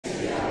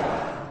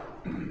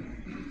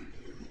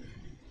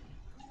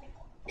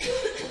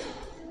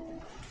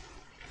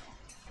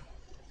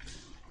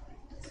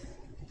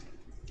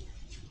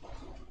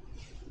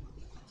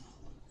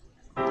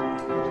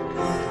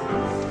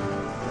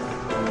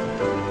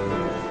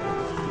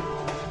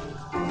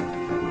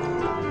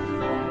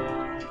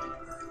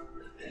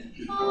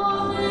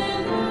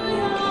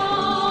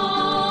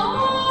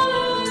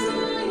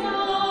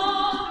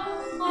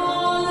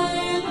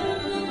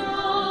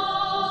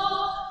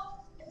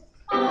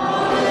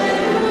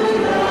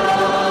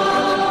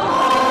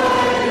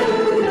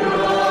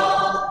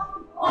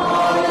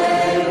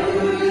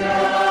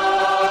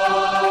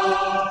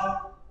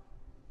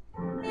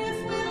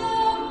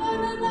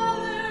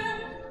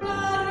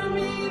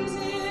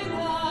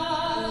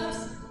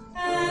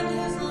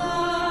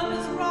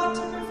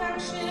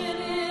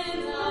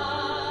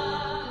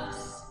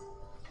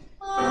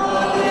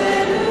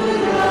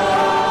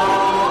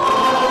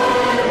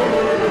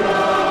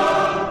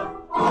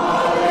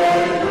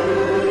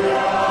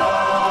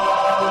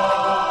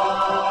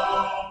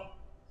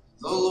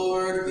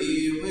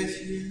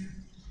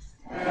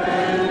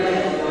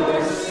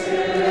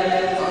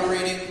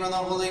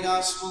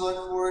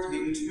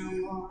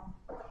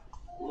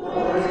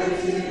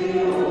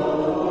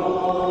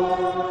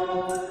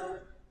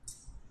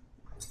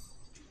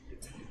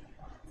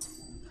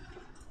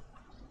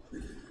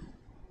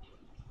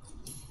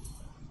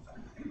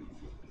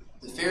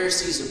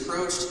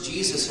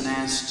Jesus and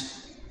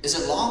asked, "Is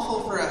it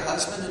lawful for a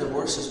husband to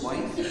divorce his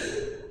wife?"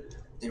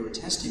 They were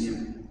testing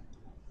him.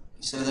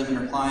 He said to them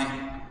in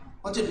reply,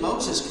 "What did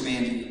Moses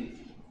command you?"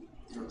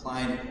 They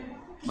replied,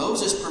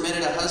 "Moses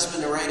permitted a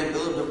husband to write a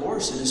bill of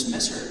divorce and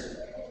dismiss her."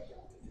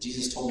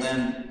 Jesus told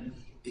them,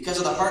 "Because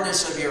of the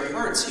hardness of your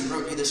hearts, he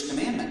wrote you this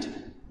commandment.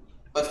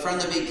 But from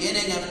the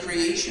beginning of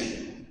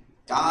creation,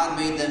 God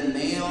made them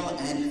male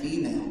and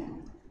female.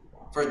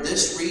 For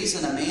this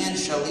reason, a man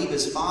shall leave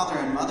his father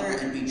and mother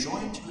and be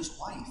joined to his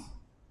wife.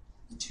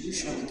 The two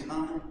shall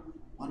become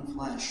one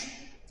flesh.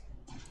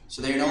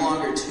 So they are no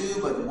longer two,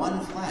 but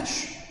one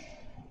flesh.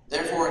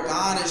 Therefore, what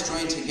God has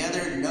joined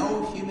together,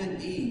 no human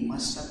being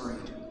must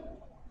separate."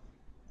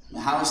 In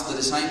the house, the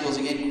disciples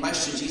again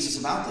questioned Jesus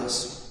about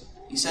this.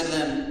 He said to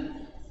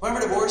them,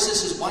 "Whoever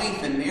divorces his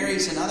wife and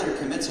marries another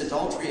commits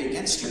adultery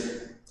against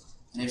her.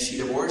 And if she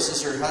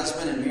divorces her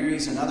husband and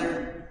marries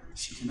another,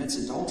 she commits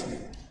adultery."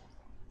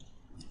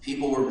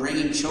 People were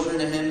bringing children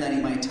to him that he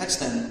might touch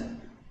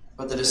them,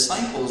 but the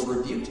disciples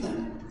rebuked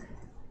them.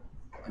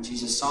 When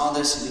Jesus saw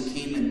this, he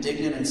became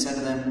indignant and said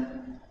to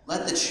them,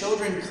 "Let the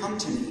children come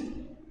to me.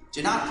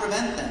 Do not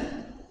prevent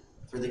them,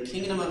 for the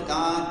kingdom of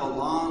God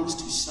belongs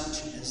to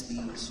such as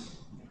these.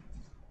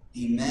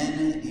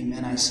 Amen,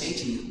 amen, I say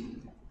to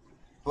you,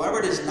 whoever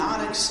does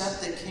not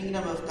accept the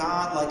kingdom of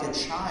God like a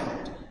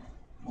child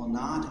will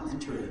not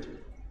enter it."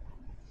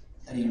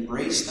 Then he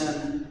embraced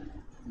them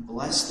and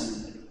blessed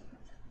them,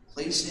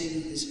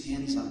 placing his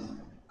hands on them.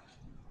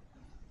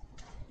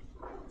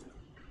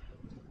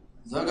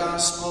 The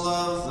Gospel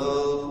of the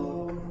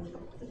Lord.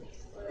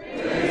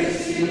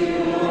 Praise to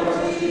you,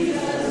 Lord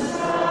Jesus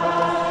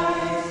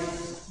Christ.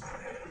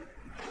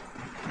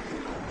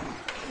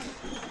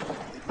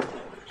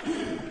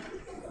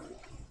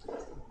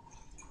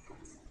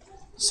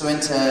 So in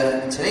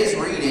today's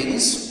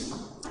readings,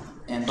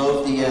 in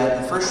both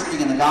the first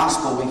reading and the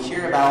Gospel, we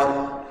hear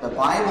about the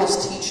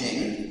Bible's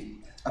teaching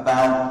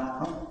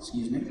about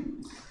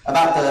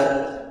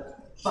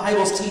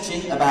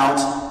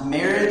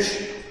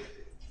marriage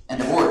and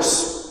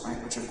divorce,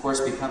 right? Which of course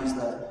becomes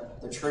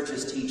the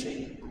church's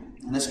teaching.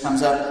 And this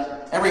comes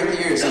up every few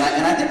years. And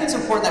I think it's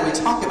important that we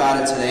talk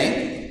about it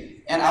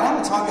today. And I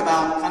want to talk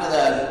about kind of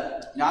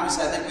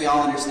obviously I think we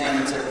all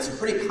understand it's a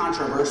pretty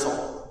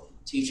controversial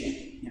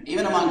teaching.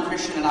 Even among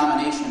Christian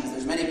denominations,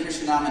 there's many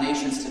Christian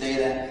denominations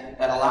today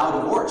that allow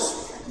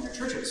divorce in their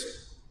churches.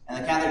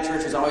 And the Catholic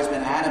Church has always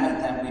been adamant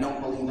that we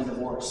don't believe in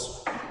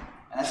divorce.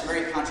 And that's a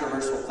very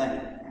controversial thing.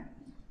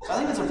 So I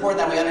think it's important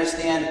that we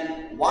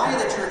understand why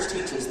the church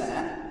teaches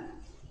that.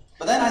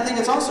 But then I think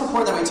it's also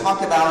important that we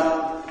talk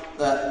about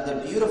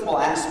the beautiful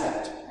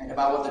aspect, right,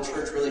 about what the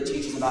church really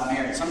teaches about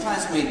marriage.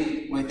 Sometimes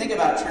when we think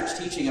about church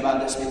teaching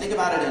about this, we think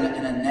about it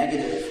in a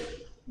negative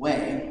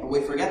way. But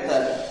we forget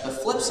the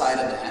flip side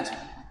of that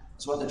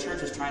is what the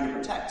church is trying to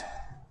protect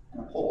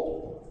and uphold.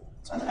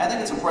 So I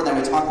think it's important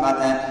that we talk about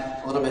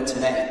that a little bit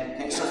today.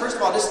 Okay, so first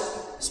of all,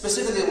 just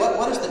specifically,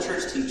 what does the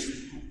church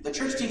teach? The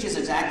church teaches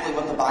exactly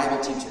what the Bible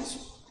teaches.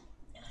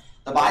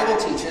 The Bible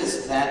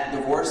teaches that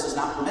divorce is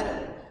not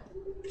permitted.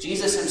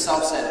 Jesus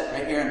himself said it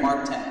right here in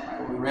Mark 10, right,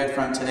 where we read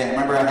from today. I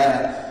remember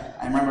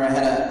I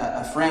had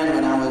a friend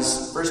when I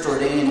was first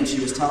ordained, and she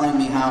was telling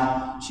me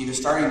how she was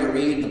starting to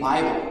read the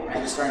Bible,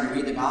 right, starting to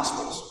read the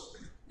Gospels.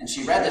 And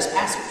she read this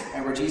passage,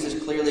 right, where Jesus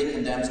clearly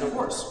condemns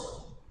divorce.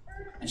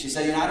 And she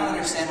said, I don't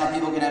understand how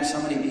people can have so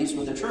many beefs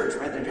with the church,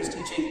 right? They're just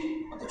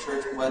teaching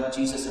what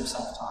Jesus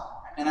himself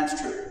taught. And that's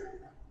true.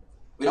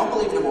 We don't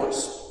believe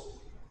divorce.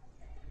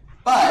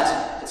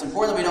 But it's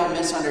important that we don't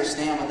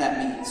misunderstand what that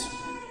means.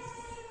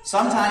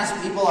 Sometimes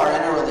people are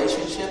in a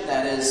relationship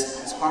that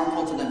is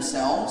harmful to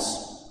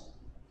themselves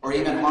or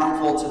even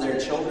harmful to their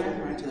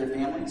children, right, to their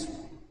families.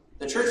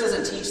 The church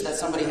doesn't teach that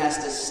somebody has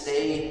to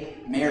stay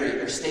married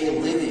or stay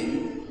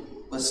living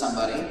with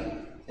somebody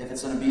if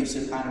it's an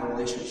abusive kind of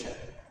relationship.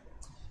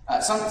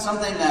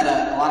 Something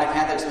that a lot of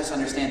Catholics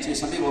misunderstand too.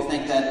 Some people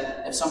think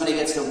that if somebody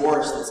gets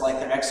divorced, it's like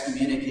they're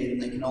excommunicated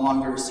and they can no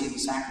longer receive the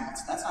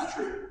sacraments. That's not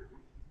true.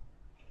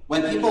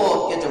 When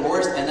people get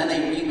divorced and then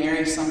they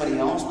remarry somebody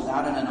else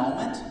without an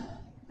annulment,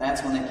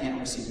 that's when they can't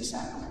receive the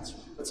sacraments.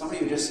 But somebody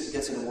who just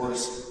gets a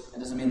divorce, that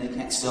doesn't mean they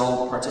can't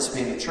still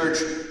participate in the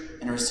church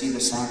and receive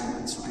the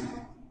sacraments, right?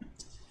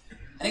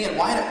 And again,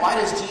 why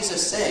does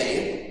Jesus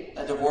say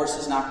that divorce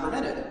is not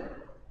permitted?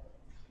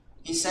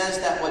 He says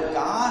that what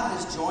God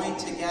has joined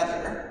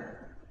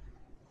together,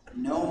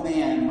 no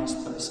man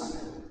must put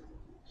asunder.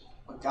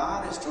 What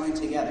God has joined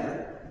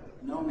together,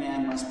 no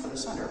man must put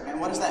asunder. And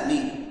what does that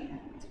mean?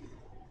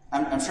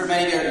 I'm sure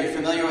many of you are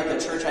familiar with the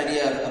church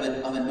idea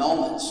of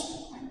annulments.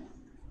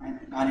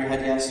 Right? Nod your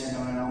head, yes, you know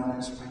what an annulment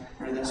is. Right?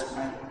 Heard of this,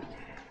 right?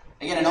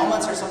 Again,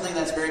 annulments are something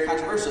that's very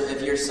controversial.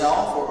 If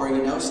yourself or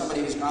you know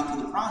somebody who's gone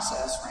through the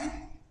process, right,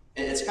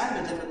 it's kind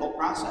of a difficult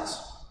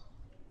process.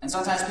 And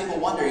sometimes people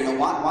wonder,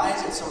 why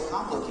is it so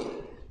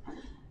complicated?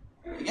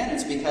 Again,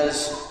 it's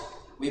because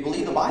we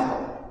believe the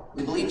Bible.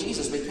 We believe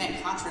Jesus. We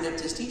can't contradict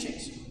his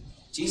teachings.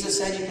 Jesus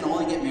said you can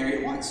only get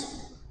married once.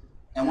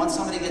 And once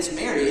somebody gets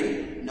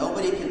married,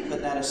 nobody can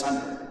put that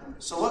asunder.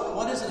 So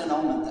what is an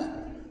annulment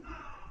then?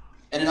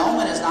 An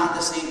annulment is not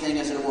the same thing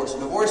as a divorce. A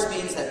divorce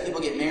means that people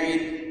get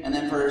married and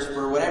then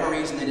for whatever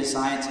reason they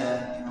decide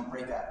to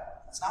break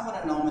up. That's not what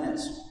an annulment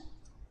is.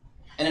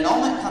 An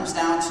annulment comes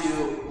down to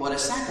what a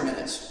sacrament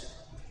is.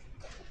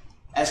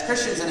 As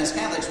Christians and as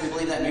Catholics, we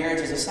believe that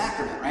marriage is a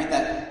sacrament, right?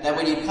 That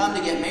when you come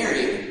to get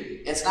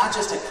married, it's not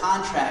just a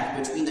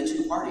contract between the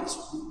two parties.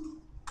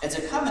 It's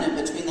a covenant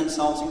between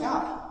themselves and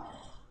God.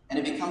 And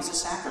it becomes a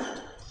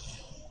sacrament.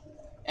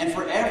 And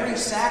for every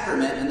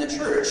sacrament in the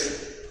church,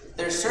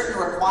 there's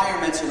certain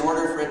requirements in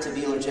order for it to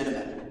be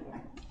legitimate.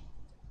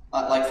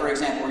 Like, for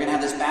example, we're going to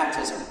have this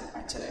baptism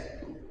today.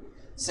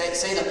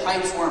 Say the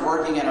pipes weren't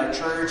working at our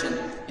church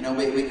and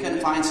we couldn't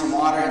find some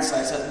water, and so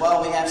I said,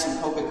 well, we have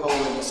some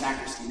Coca-Cola in the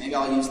sacristy. Maybe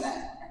I'll use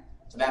that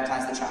to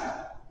baptize the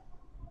child.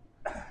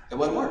 It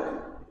wouldn't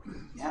work.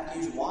 You have to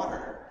use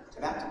water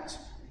to baptize.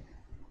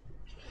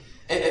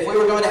 If we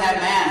were going to have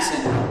Mass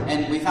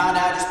and we found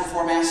out just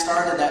before Mass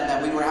started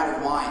that we were out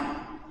of wine,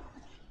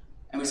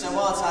 and we said,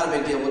 well, it's not a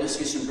big deal, we'll just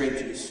use some grape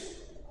juice.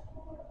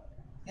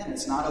 Again,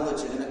 it's not a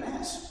legitimate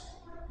Mass.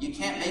 You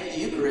can't make the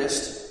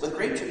Eucharist with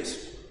grape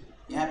juice.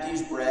 You have to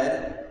use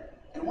bread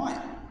and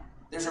wine.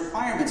 There's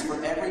requirements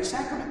for every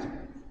sacrament.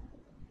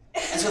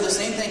 And so the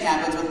same thing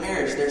happens with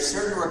marriage. There's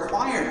certain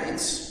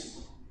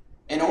requirements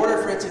in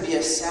order for it to be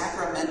a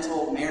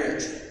sacramental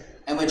marriage,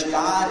 in which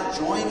God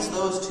joins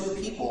those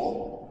two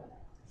people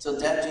till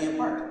death do you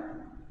part.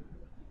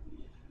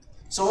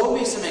 So what would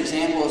be some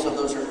examples of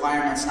those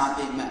requirements not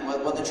being met?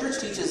 What the church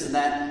teaches is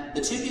that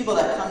the two people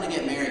that come to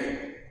get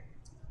married,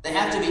 they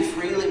have to be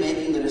freely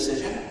making the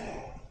decision.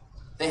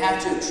 They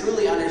have to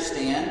truly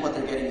understand what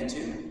they're getting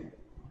into.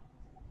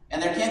 And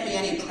there can't be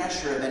any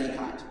pressure of any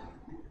kind.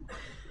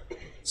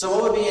 So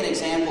what would be an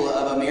example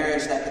of a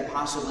marriage that could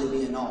possibly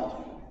be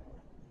annulled?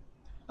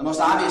 The most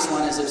obvious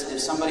one is if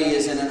somebody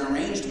is in an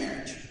arranged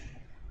marriage.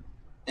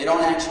 They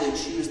don't actually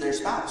choose their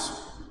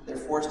spouse. They're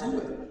forced into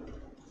it.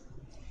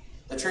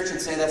 The church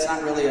would say that's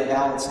not really a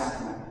valid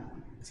sacrament.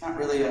 It's not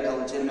really a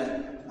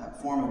legitimate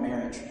form of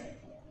marriage.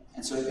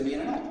 And so it could be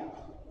annulled.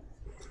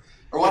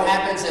 Or what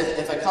happens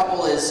if a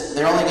couple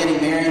they're only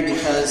getting married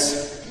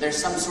because there's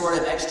some sort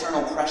of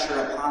external pressure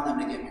upon them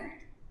to get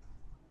married.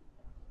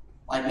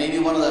 Like maybe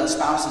one of the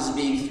spouses is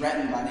being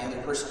threatened by the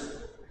other person.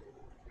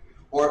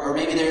 Or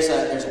maybe there's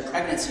a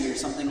pregnancy or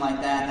something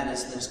like that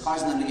is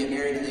causing them to get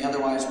married and they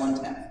otherwise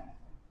wouldn't have.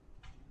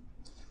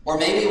 Or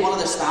maybe one of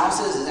the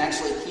spouses is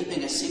actually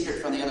keeping a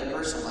secret from the other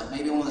person. Like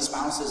maybe one of the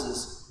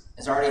spouses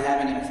is already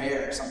having an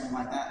affair or something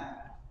like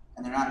that.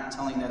 And they're not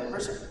telling the other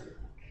person.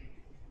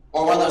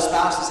 Or one of those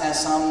spouses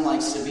has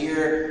some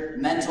severe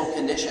mental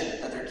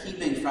condition that they're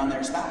keeping from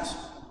their spouse.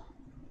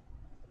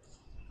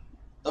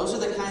 Those are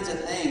the kinds of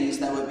things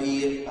that would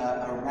be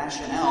a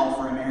rationale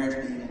for a marriage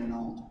being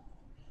annulled.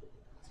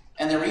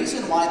 And the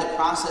reason why the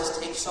process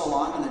takes so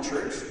long in the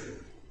church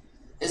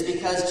is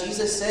because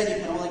Jesus said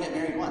you can only get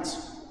married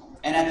once.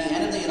 And at the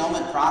end of the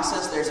annulment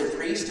process, there's a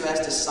priest who has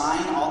to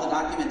sign all the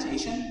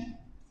documentation.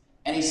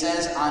 And he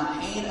says, on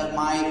pain of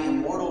my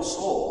immortal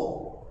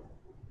soul,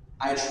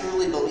 I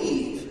truly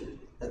believe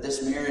that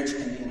this marriage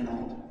can be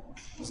annulled.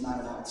 It was not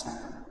a valid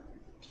sacrament.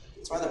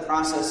 That's why the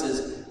process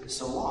is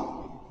so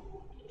long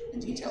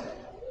and detailed.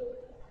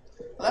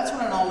 Well, that's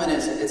what annulment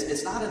is.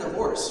 It's not a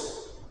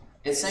divorce.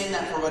 It's saying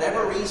that for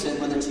whatever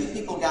reason, when the two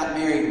people got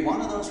married,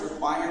 one of those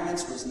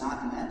requirements was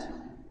not met.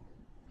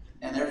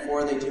 And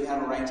therefore, they do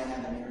have a right to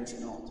have the marriage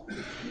annulled.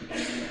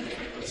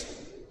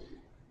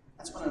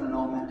 That's what an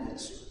annulment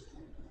is.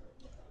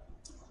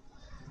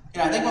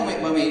 I think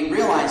when we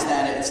realize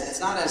that, it's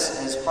not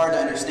as hard to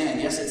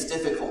understand. Yes, it's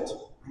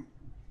difficult.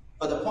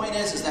 But the point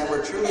is that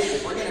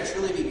if we're going to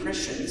truly be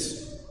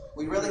Christians,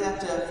 we really have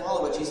to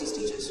follow what Jesus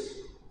teaches.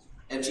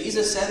 If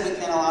Jesus said we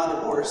can't allow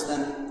divorce,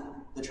 then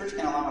the church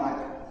can't allow it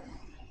either.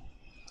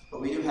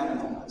 But we do have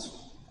annulments.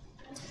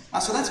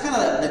 So that's kind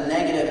of the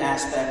negative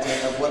aspect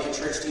of what the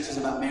church teaches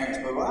about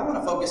marriage. But what I want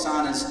to focus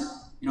on is,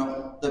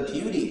 the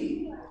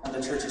beauty of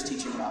the church's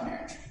teaching about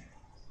marriage.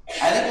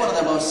 I think one of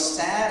the most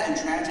sad and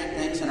tragic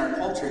things in our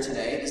culture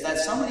today is that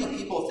so many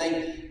people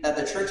think that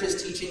the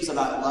church's teachings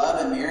about love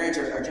and marriage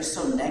are just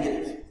so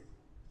negative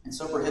and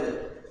so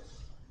prohibitive.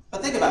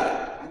 But think about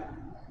it.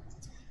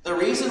 The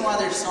reason why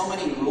there's so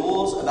many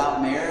rules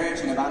about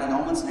marriage and about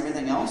annulments and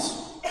everything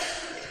else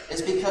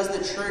is because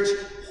the church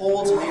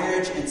holds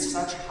marriage in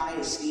such high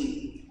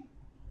esteem.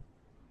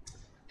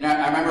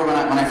 I remember when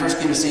I first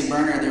came to St.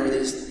 Bernard, there were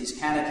these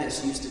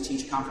catechists who used to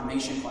teach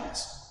confirmation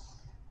class.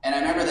 And I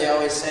remember they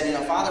always said,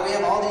 Father, we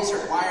have all these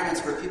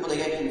requirements for people to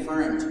get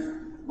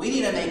confirmed. We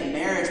need to make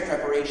marriage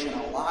preparation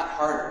a lot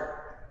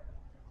harder.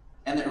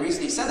 And the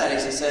reason he said that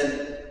is he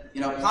said,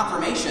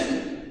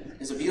 confirmation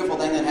is a beautiful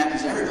thing that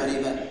happens to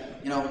everybody, but,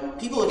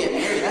 people who get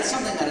married, that's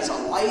something that is a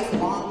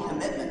lifelong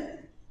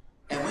commitment.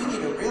 And we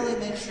need to really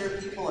make sure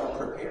people are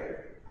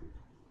prepared.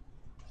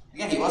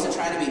 Again, he wasn't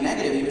trying to be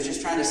negative. He was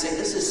just trying to say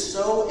this is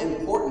so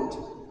important.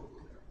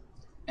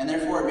 And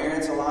therefore, it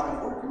merits a lot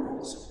of work and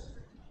rules.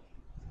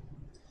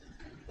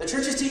 The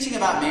church's teaching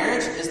about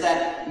marriage is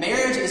that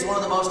marriage is one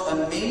of the most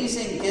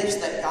amazing gifts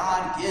that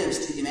God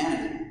gives to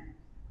humanity.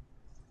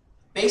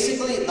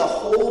 Basically, the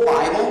whole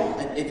Bible,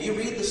 if you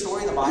read the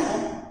story of the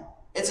Bible,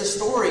 it's a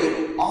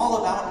story all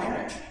about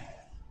marriage.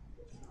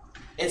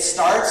 It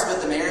starts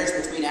with the marriage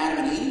between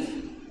Adam and Eve,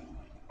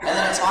 and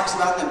then it talks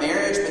about the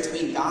marriage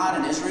between God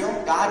and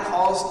Israel. God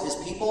calls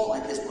his people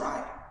like his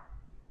bride.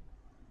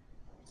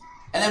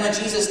 And then when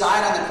Jesus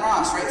died on the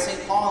cross, right,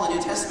 St. Paul in the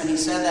New Testament, he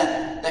said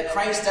that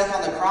Christ's death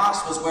on the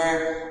cross was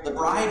where the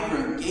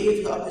bridegroom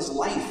gave up his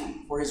life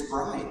for his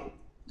bride,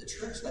 the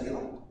church that he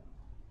loved.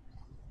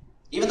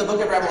 Even the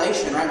book of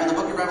Revelation, right, when the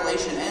book of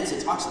Revelation ends,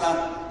 it talks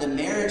about the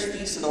marriage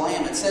feast of the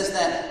Lamb. It says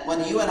that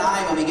when you and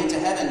I, when we get to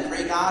heaven,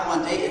 pray God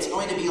one day, it's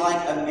going to be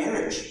like a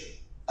marriage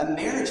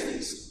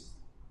feast.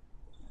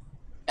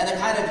 And the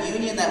kind of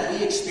union that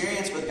we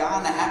experience with God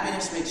and the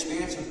happiness we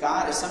experience with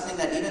God is something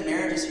that even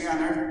marriages here on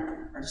earth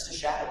are just a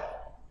shadow of.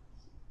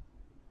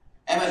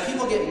 And when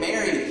people get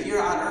married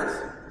here on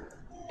earth,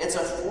 it's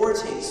a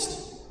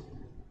foretaste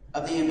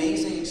of the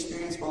amazing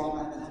experience we'll all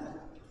have in heaven.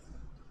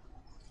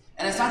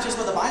 And it's not just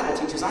what the Bible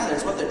teaches either,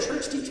 it's what the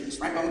church teaches,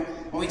 right?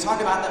 When we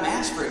talk about the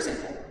Mass, for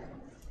example,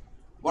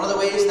 one of the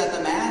ways that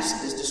the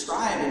Mass is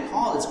described and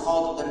called is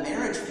called the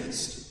marriage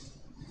feast.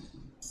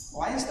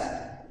 Why is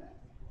that?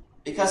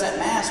 Because at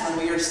Mass,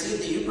 when we receive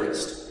the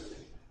Eucharist,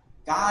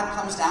 God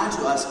comes down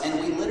to us and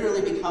we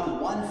literally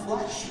become one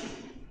flesh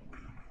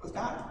with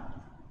God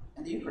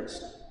and the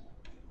Eucharist.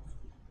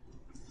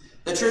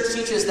 The church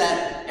teaches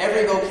that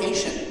every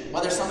vocation,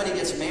 whether somebody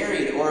gets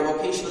married or a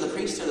vocation of the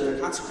priesthood or a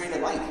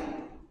consecrated life,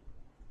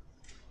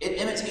 it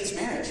imitates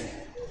marriage.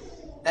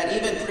 That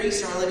even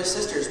priests and religious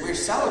sisters, we're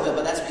celibate,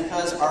 but that's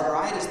because our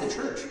bride is the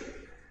church.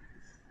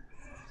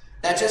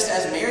 That just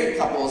as married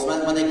couples,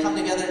 when they come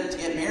together to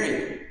get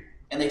married,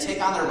 and they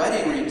take on their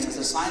wedding rings as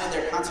a sign of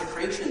their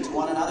consecration to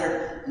one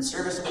another in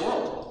service of the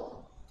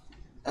world.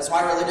 That's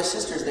why religious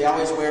sisters, they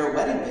always wear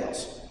wedding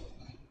veils,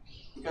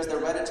 because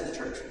they're wedded to the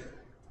church.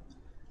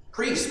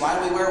 Priests, why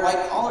do we wear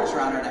white collars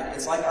around our neck?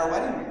 It's like our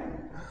wedding ring.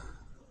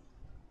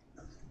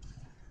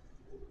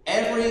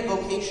 Every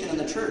vocation in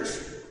the church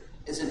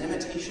is an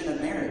imitation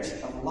of marriage,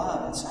 of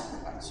love and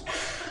sacrifice.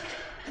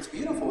 It's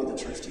beautiful what the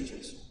church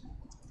teaches.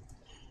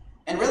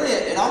 And really,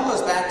 it all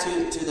goes back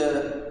to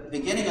the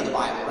beginning of the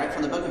Bible, right?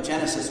 From the book of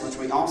Genesis, which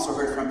we also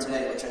heard from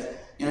today, which,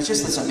 it's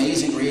just this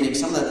amazing reading.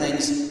 Some of the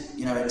things,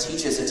 it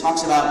teaches. It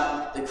talks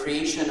about the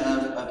creation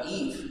of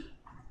Eve,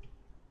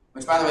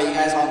 which, by the way, you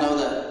guys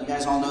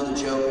all know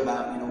the joke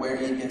about, where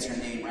Eve gets her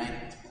name, right?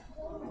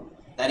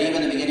 That Eve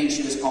in the beginning,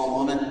 she was called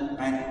woman,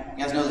 right?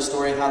 You guys know the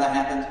story of how that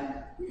happened?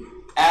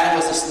 Adam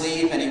was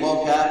asleep, and he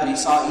woke up, and he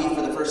saw Eve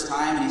for the first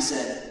time, and he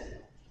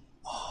said,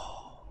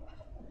 "Oh,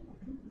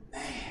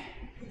 man."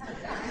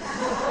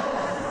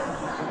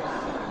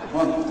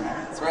 Woman,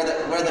 right?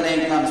 That's where the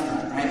name comes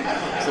from, right?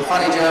 It's a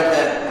funny joke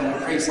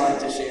that priests like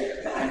to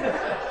share. Right?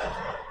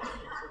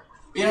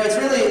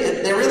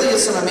 There really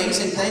is some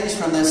amazing things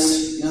from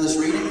this, this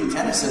reading from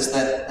Genesis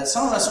that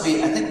some of us,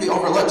 I think we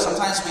overlook.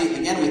 Sometimes we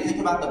think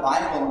about the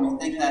Bible and we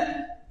think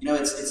that,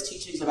 its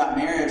teachings about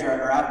marriage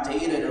are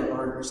outdated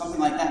or something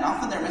like that, and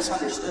often they're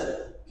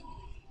misunderstood.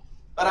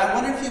 But I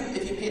wonder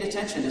if you paid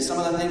attention to some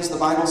of the things the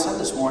Bible said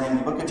this morning in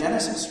the book of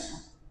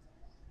Genesis.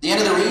 The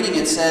end of the reading,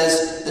 it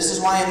says, "This is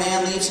why a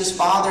man leaves his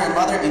father and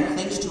mother and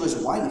clings to his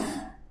wife.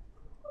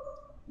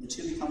 The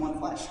two become one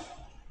flesh."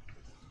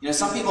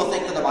 Some people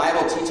think that the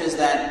Bible teaches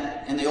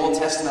that in the Old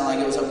Testament, like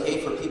it was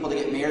okay for people to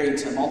get married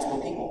to multiple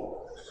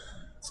people.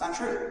 It's not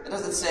true. It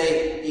doesn't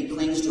say he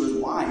clings to his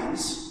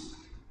wives.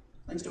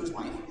 He clings to his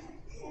wife.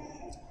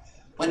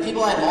 When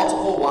people had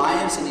multiple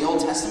wives in the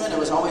Old Testament, it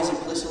was always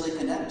implicitly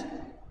condemned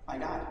by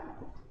God.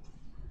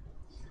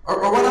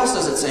 Or what else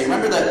does it say?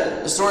 Remember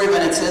the story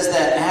when it says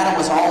that Adam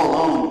was all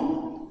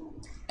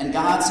alone, and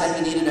God said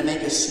he needed to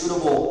make a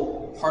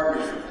suitable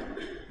partner for him.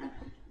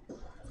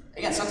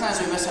 Again, sometimes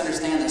we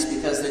misunderstand this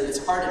because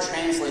it's hard to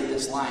translate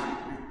this line.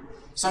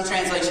 Some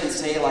translations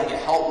say like a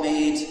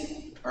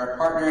helpmate or a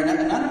partner,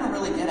 and none of them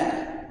really get at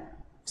it.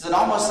 Because it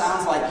almost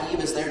sounds like Eve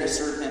is there to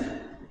serve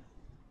him.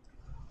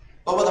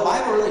 But what the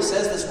Bible really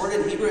says, this word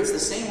in Hebrew, it's the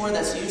same word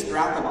that's used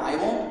throughout the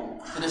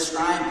Bible to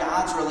describe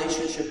God's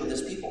relationship with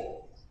his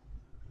people.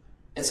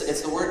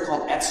 It's the word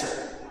called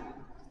etzer.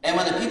 And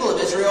when the people of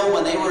Israel,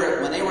 when they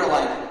were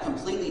like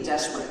completely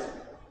desperate,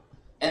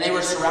 and they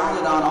were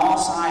surrounded on all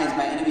sides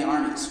by enemy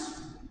armies,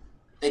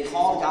 they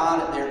called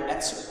God their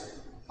etzer,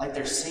 like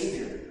their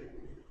savior.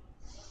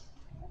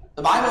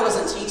 The Bible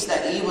doesn't teach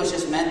that Eve was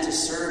just meant to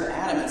serve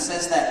Adam. It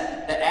says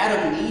that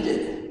Adam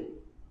needed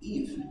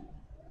Eve.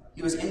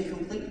 He was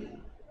incomplete.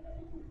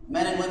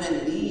 Men and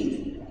women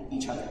need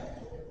each other.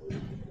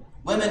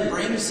 Women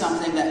bring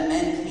something that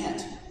men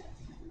can't.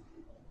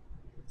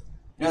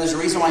 There's a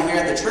reason why here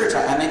at the church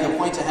I make a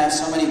point to have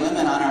so many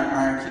women on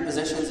our key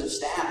positions of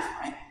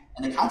staff, right?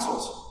 And the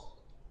councils.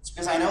 It's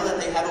because I know that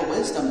they have a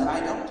wisdom that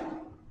I don't.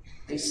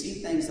 They see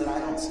things that I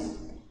don't see.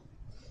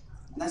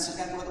 And that's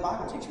exactly what the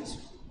Bible teaches.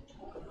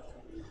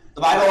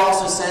 The Bible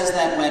also says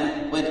that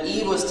when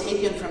Eve was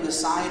taken from the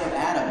side of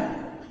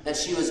Adam, that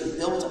she was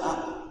built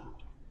up.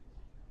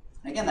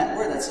 And again, that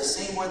word, that's the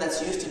same word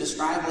that's used to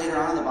describe later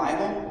on in the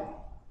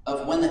Bible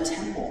of when the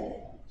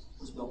temple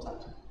was built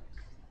up.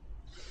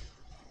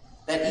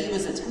 That Eve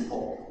is a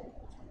temple.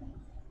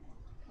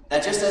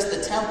 That just as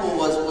the temple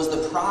was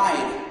the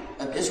pride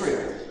of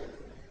Israel,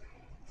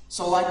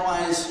 so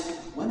likewise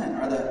women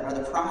are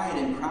the pride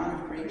and crown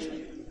of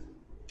creation.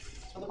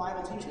 That's what the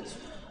Bible teaches.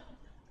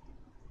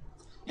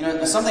 You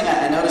know, something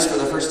I noticed for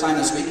the first time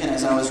this weekend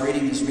as I was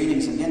reading these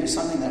readings again is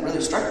something that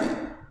really struck me.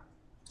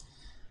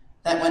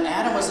 That when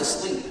Adam was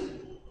asleep,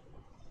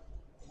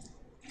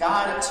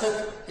 God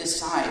took his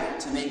side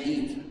to make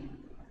Eve.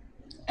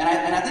 And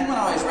I think when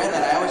I always read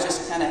that, I always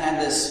just kind of had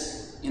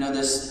this,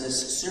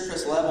 this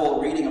surface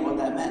level reading of what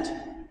that meant.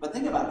 But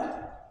think about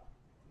that.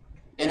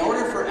 In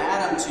order for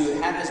Adam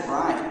to have his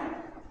bride,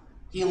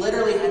 he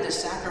literally had to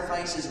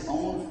sacrifice his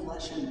own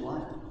flesh and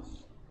blood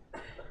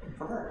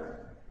for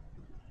her.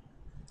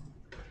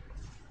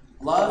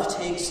 Love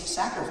takes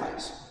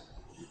sacrifice.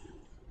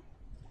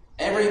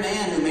 Every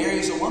man who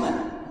marries a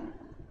woman,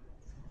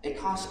 it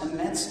costs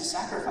immense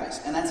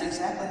sacrifice, and that's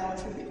exactly how it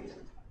should be.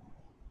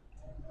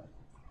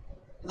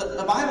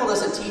 The Bible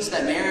doesn't teach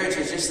that marriage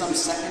is just some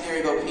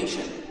secondary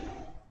vocation.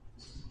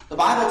 The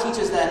Bible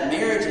teaches that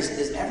marriage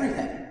is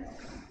everything.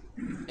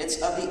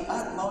 It's of the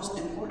utmost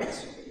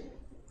importance.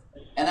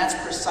 And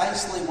that's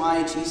precisely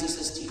why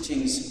Jesus'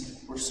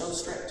 teachings were so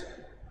strict.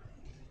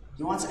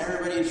 He wants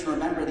everybody to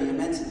remember the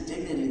immense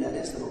dignity that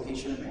is the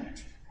vocation of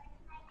marriage.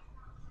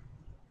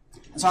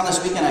 And so on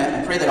this weekend,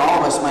 I pray that all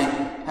of us might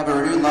have a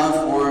renewed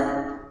love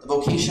for the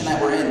vocation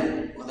that we're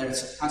in, whether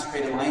it's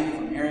consecrated life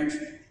or marriage.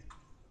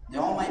 They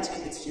all might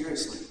take it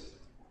seriously.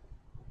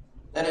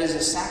 That it is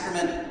a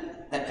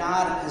sacrament that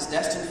God has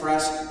destined for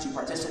us to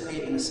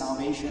participate in the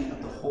salvation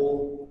of the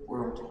whole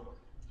world.